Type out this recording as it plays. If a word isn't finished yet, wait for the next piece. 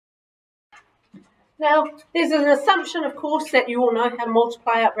Now, there's an assumption, of course, that you all know how to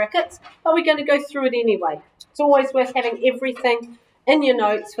multiply out brackets, but we're going to go through it anyway. It's always worth having everything in your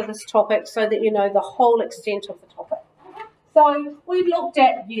notes for this topic so that you know the whole extent of the topic. So we've looked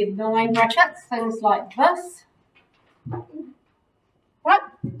at year 9 brackets, things like this. Right?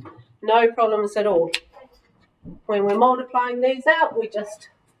 No problems at all. When we're multiplying these out, we just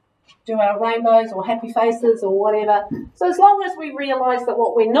do our rainbows or happy faces or whatever. So as long as we realise that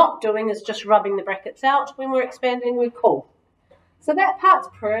what we're not doing is just rubbing the brackets out when we're expanding, we're cool. So that part's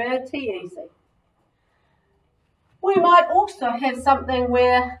pretty easy. We might also have something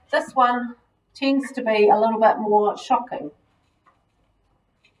where this one tends to be a little bit more shocking.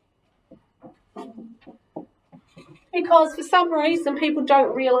 Because for some reason people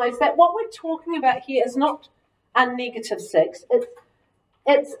don't realise that what we're talking about here is not a -6.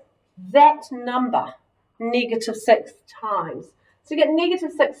 It's that number, -6 times. So you get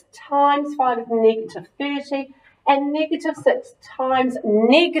 -6 times 5 is -30, and -6 times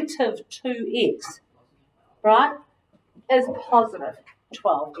 -2x, right, is positive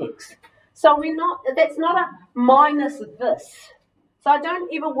 12x. So that's not a minus this. So I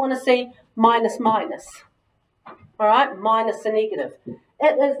don't ever want to see minus minus. All right, minus a negative.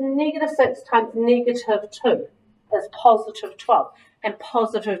 It is -6 times -2 is positive 12. And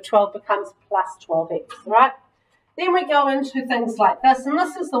positive 12 becomes plus 12x, right? Then we go into things like this. And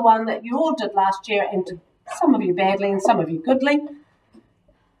this is the one that you all did last year, and some of you badly and some of you goodly.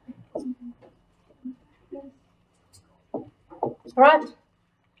 All right?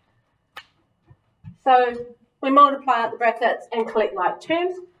 So we multiply out the brackets and collect like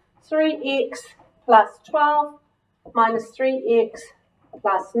terms. 3x plus 12 minus 3x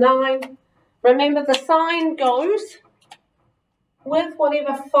plus 9. Remember, the sign goes with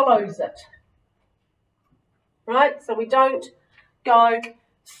whatever follows it. Right? So we don't go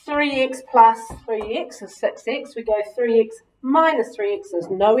 3x plus 3x is 6x. We go 3x minus 3x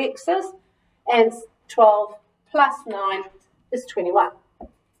is no x's. And 12 plus 9 is 21.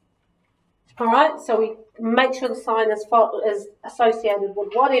 All right? So we make sure the sign is associated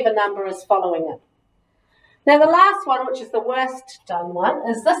with whatever number is following it. Now the last one, which is the worst done one,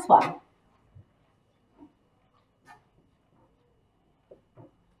 is this one.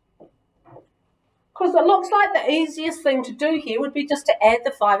 Because it looks like the easiest thing to do here would be just to add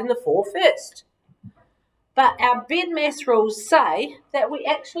the 5 and the 4 first. But our BEDMAS rules say that we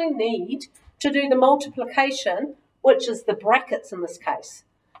actually need to do the multiplication, which is the brackets in this case.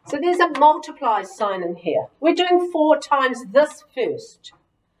 So there's a multiply sign in here. We're doing 4 times this first.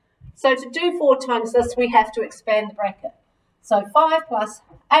 So to do 4 times this, we have to expand the bracket. So 5 plus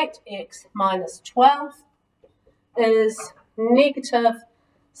 8x minus 12 is negative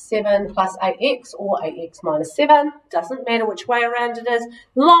 7 plus 8x, or 8x minus 7. Doesn't matter which way around it is,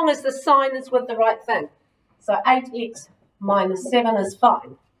 long as the sign is with the right thing. So 8x minus 7 is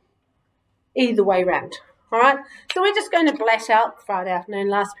fine, either way round. All right, so we're just going to blast out Friday afternoon,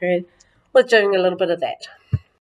 last period, with doing a little bit of that.